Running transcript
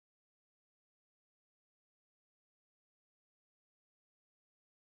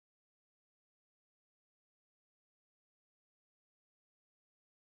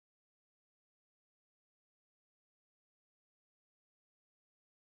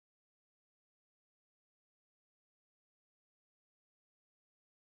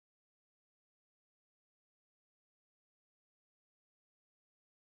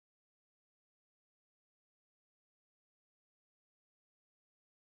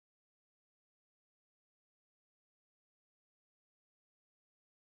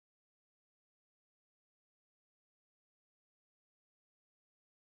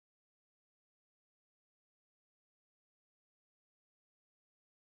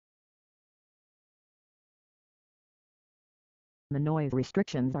The noise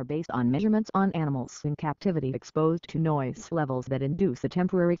restrictions are based on measurements on animals in captivity exposed to noise levels that induce a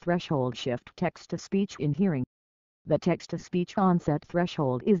temporary threshold shift text-to-speech in hearing. The text-to-speech onset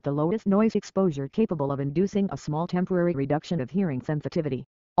threshold is the lowest noise exposure capable of inducing a small temporary reduction of hearing sensitivity,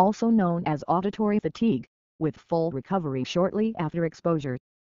 also known as auditory fatigue, with full recovery shortly after exposure.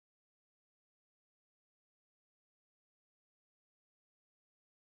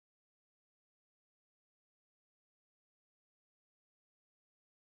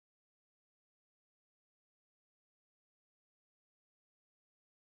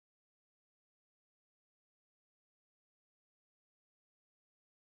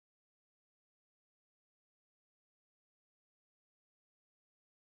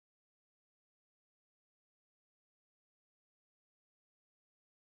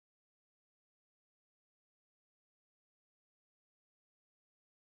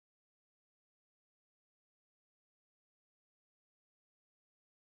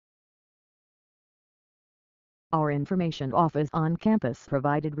 Our information office on campus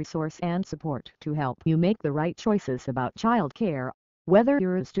provided resource and support to help you make the right choices about child care, whether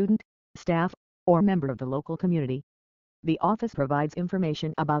you're a student, staff, or member of the local community. The office provides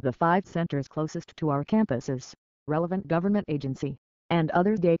information about the 5 centers closest to our campuses, relevant government agency, and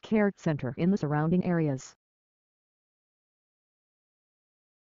other daycare center in the surrounding areas.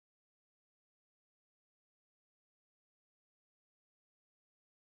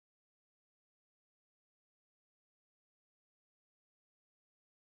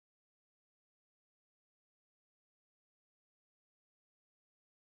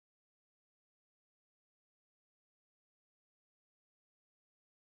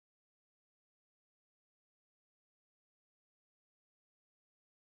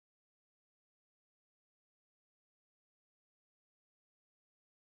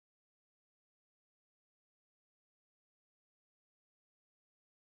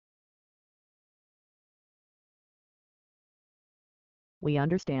 We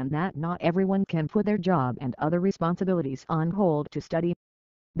understand that not everyone can put their job and other responsibilities on hold to study.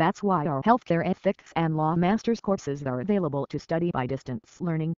 That's why our Healthcare Ethics and Law Master's courses are available to study by distance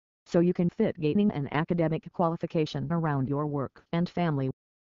learning, so you can fit gaining an academic qualification around your work and family.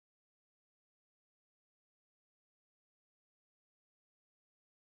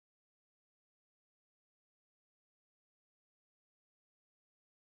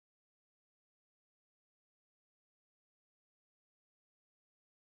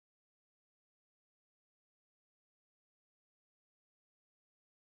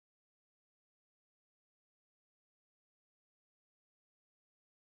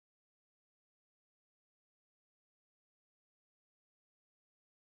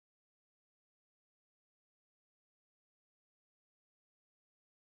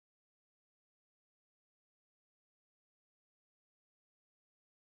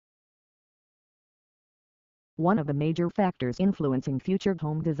 One of the major factors influencing future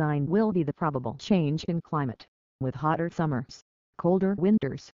home design will be the probable change in climate, with hotter summers, colder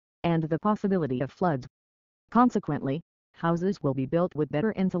winters, and the possibility of floods. Consequently, houses will be built with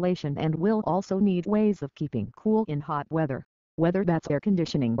better insulation and will also need ways of keeping cool in hot weather, whether that's air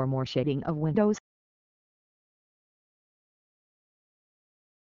conditioning or more shading of windows.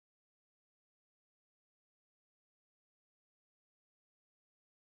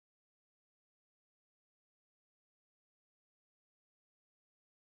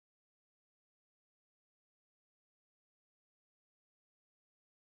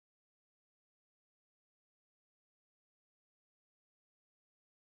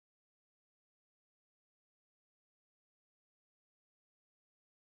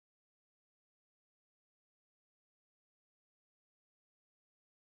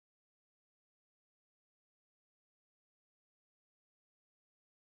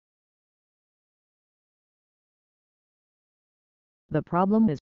 The problem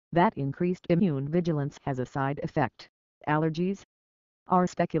is that increased immune vigilance has a side effect: allergies. Our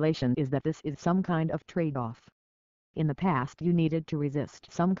speculation is that this is some kind of trade-off. In the past you needed to resist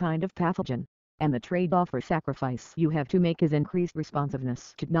some kind of pathogen, and the trade-off or sacrifice you have to make is increased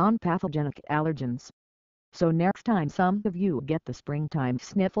responsiveness to non-pathogenic allergens. So next time some of you get the springtime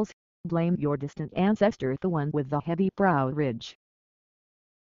sniffles, blame your distant ancestor, the one with the heavy brow ridge.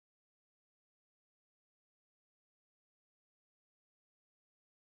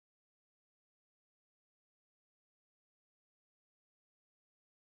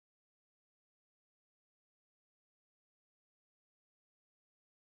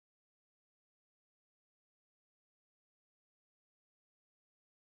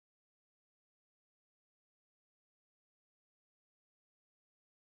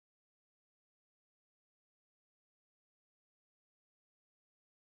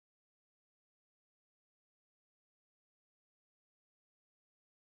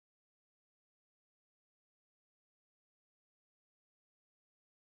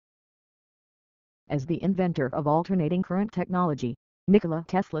 As the inventor of alternating current technology, Nikola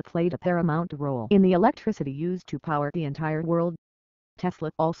Tesla played a paramount role in the electricity used to power the entire world. Tesla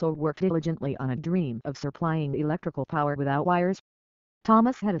also worked diligently on a dream of supplying electrical power without wires.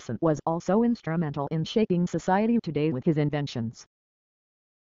 Thomas Edison was also instrumental in shaping society today with his inventions.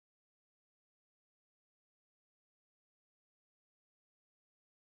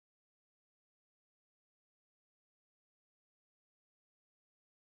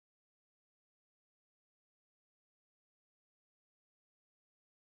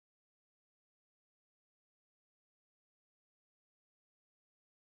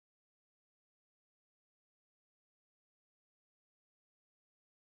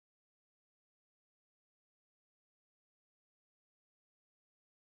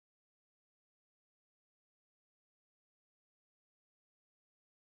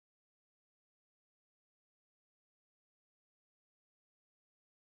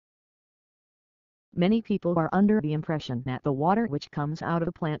 Many people are under the impression that the water which comes out of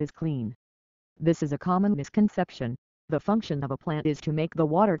a plant is clean. This is a common misconception. The function of a plant is to make the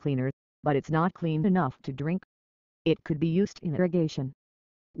water cleaner, but it's not clean enough to drink. It could be used in irrigation.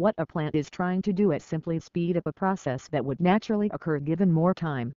 What a plant is trying to do is simply speed up a process that would naturally occur given more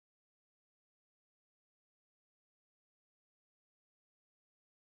time.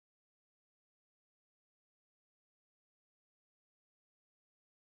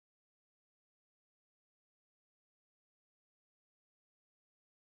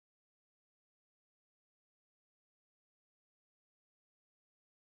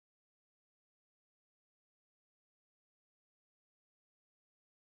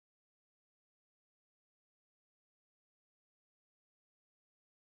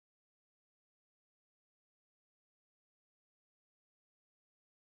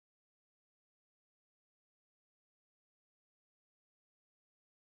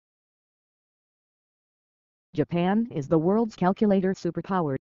 Japan is the world's calculator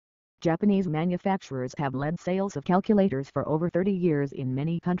superpower. Japanese manufacturers have led sales of calculators for over 30 years in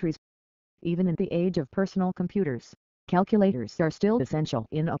many countries. Even in the age of personal computers, calculators are still essential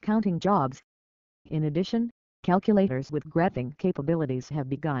in accounting jobs. In addition, calculators with graphing capabilities have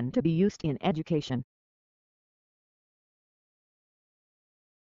begun to be used in education.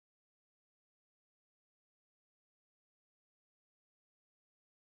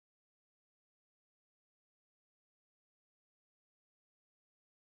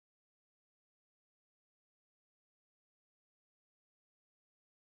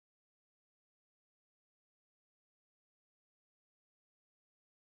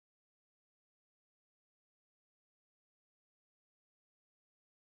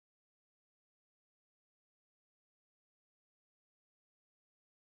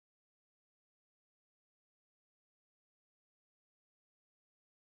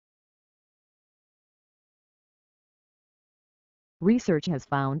 Research has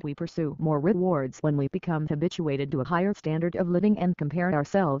found we pursue more rewards when we become habituated to a higher standard of living and compare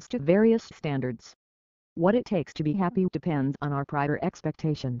ourselves to various standards. What it takes to be happy depends on our prior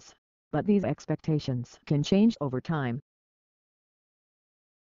expectations, but these expectations can change over time.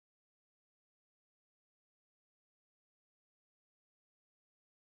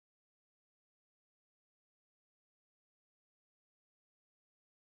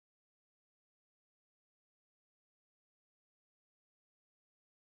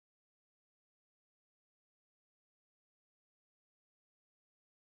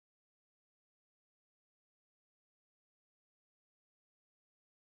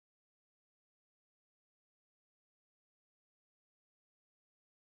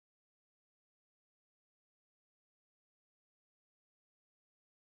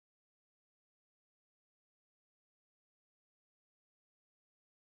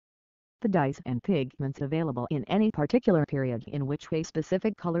 The dyes and pigments available in any particular period in which a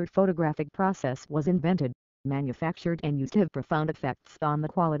specific colored photographic process was invented, manufactured and used have profound effects on the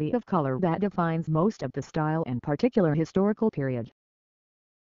quality of color that defines most of the style and particular historical period.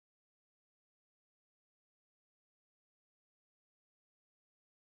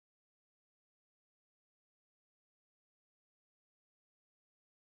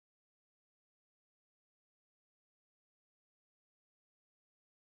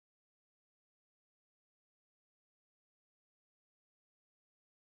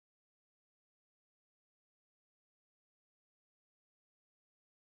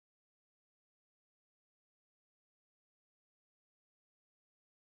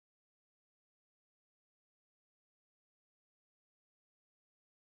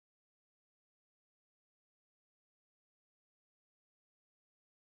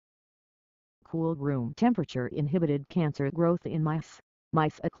 Cool room temperature inhibited cancer growth in mice.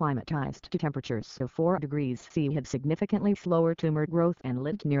 Mice acclimatized to temperatures of 4 degrees C had significantly slower tumor growth and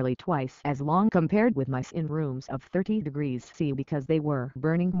lived nearly twice as long compared with mice in rooms of 30 degrees C because they were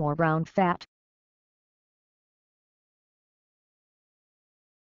burning more brown fat.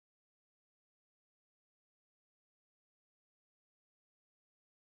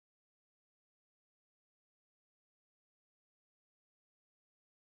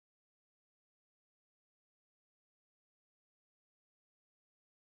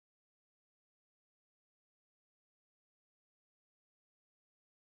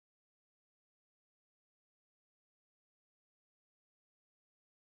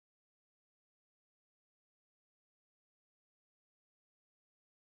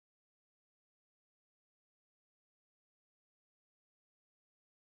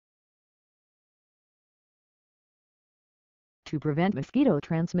 To prevent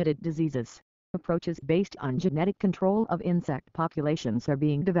mosquito-transmitted diseases, approaches based on genetic control of insect populations are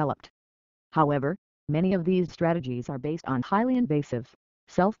being developed. However, many of these strategies are based on highly invasive,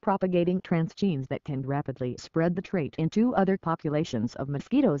 self-propagating transgenes that can rapidly spread the trait into other populations of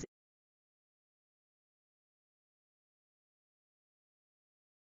mosquitoes.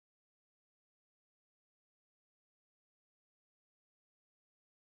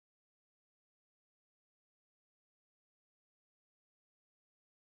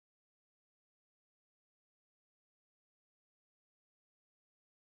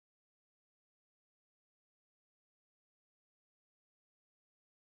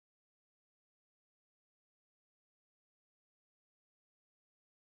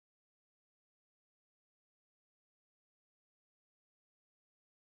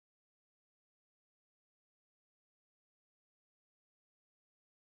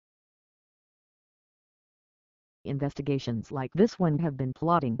 Investigations like this one have been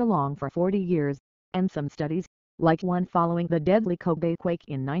plodding along for 40 years, and some studies, like one following the deadly Kobe quake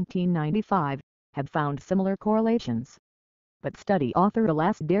in 1995, have found similar correlations. But study author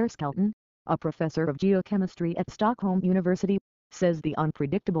Alasdair Skelton, a professor of geochemistry at Stockholm University, says the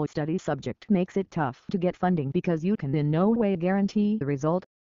unpredictable study subject makes it tough to get funding because you can in no way guarantee the result.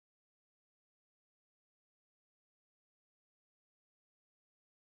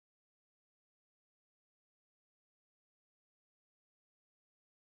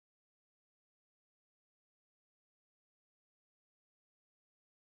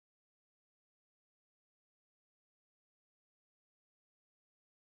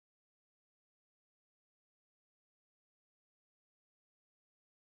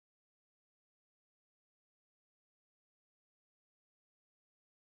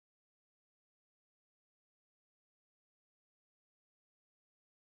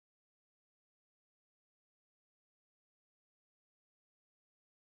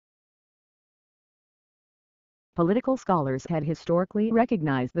 Political scholars had historically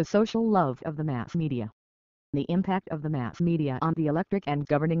recognized the social love of the mass media. The impact of the mass media on the electric and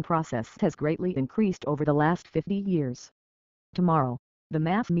governing process has greatly increased over the last 50 years. Tomorrow, the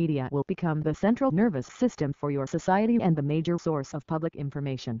mass media will become the central nervous system for your society and the major source of public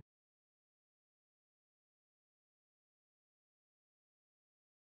information.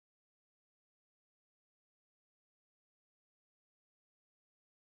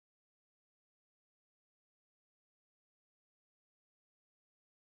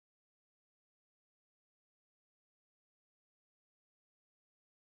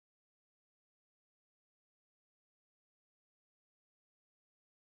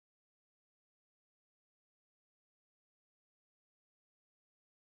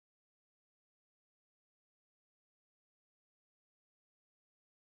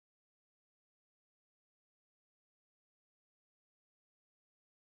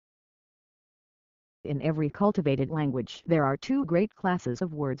 In every cultivated language there are two great classes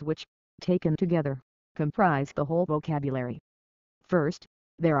of words which, taken together, comprise the whole vocabulary. First,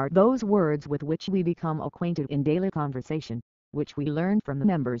 there are those words with which we become acquainted in daily conversation, which we learn from the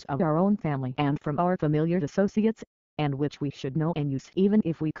members of our own family and from our familiar associates, and which we should know and use even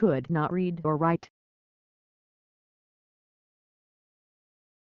if we could not read or write.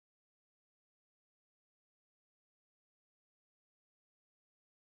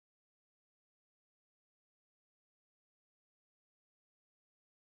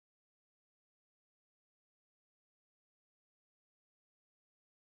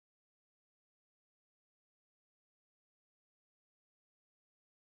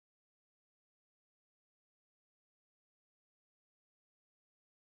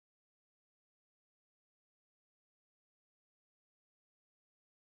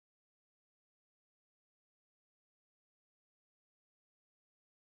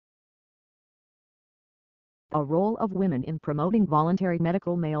 A role of women in promoting voluntary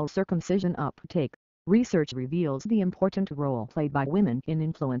medical male circumcision uptake. Research reveals the important role played by women in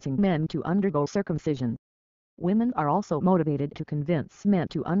influencing men to undergo circumcision. Women are also motivated to convince men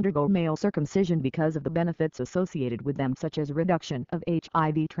to undergo male circumcision because of the benefits associated with them, such as reduction of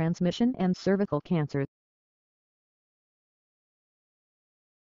HIV transmission and cervical cancer.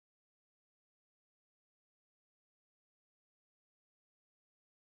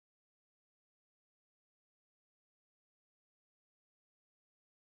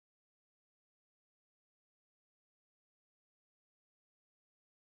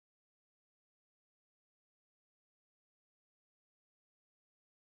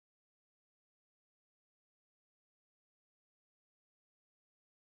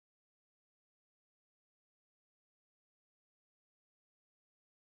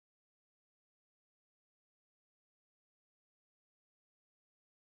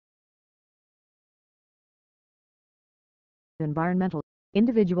 Environmental,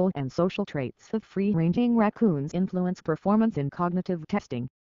 individual and social traits of free-ranging raccoons influence performance in cognitive testing.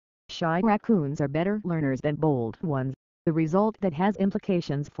 Shy raccoons are better learners than bold ones, the result that has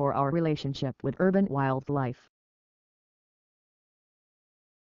implications for our relationship with urban wildlife.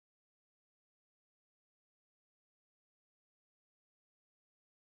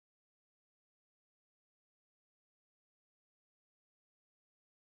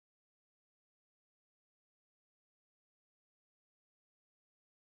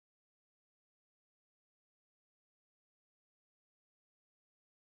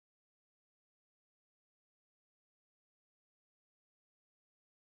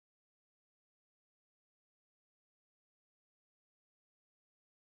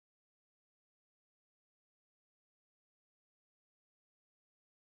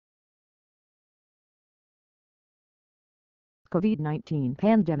 COVID-19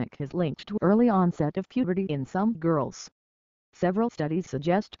 pandemic is linked to early onset of puberty in some girls. Several studies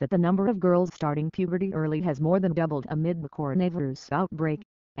suggest that the number of girls starting puberty early has more than doubled amid the coronavirus outbreak,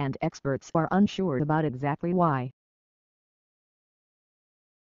 and experts are unsure about exactly why.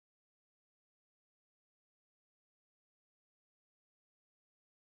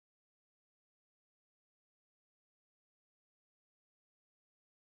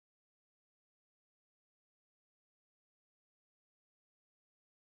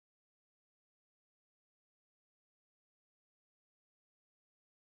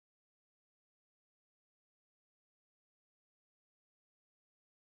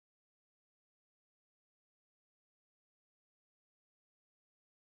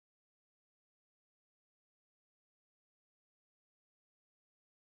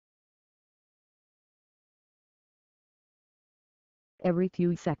 Every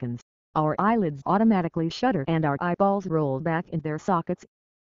few seconds, our eyelids automatically shutter and our eyeballs roll back in their sockets.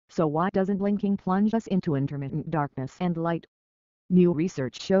 So why doesn't blinking plunge us into intermittent darkness and light? New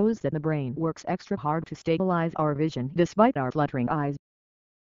research shows that the brain works extra hard to stabilize our vision despite our fluttering eyes.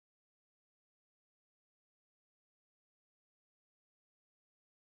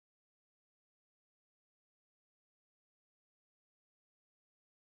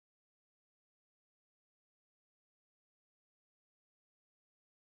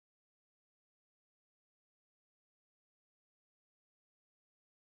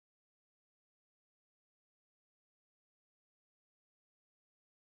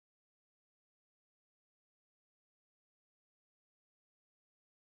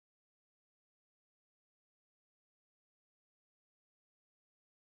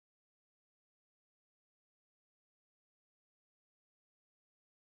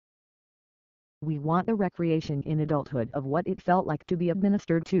 We want the recreation in adulthood of what it felt like to be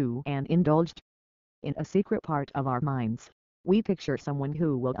administered to and indulged. In a secret part of our minds, we picture someone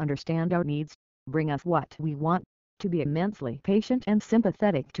who will understand our needs, bring us what we want, to be immensely patient and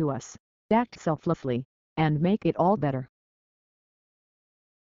sympathetic to us, act selflessly, and make it all better.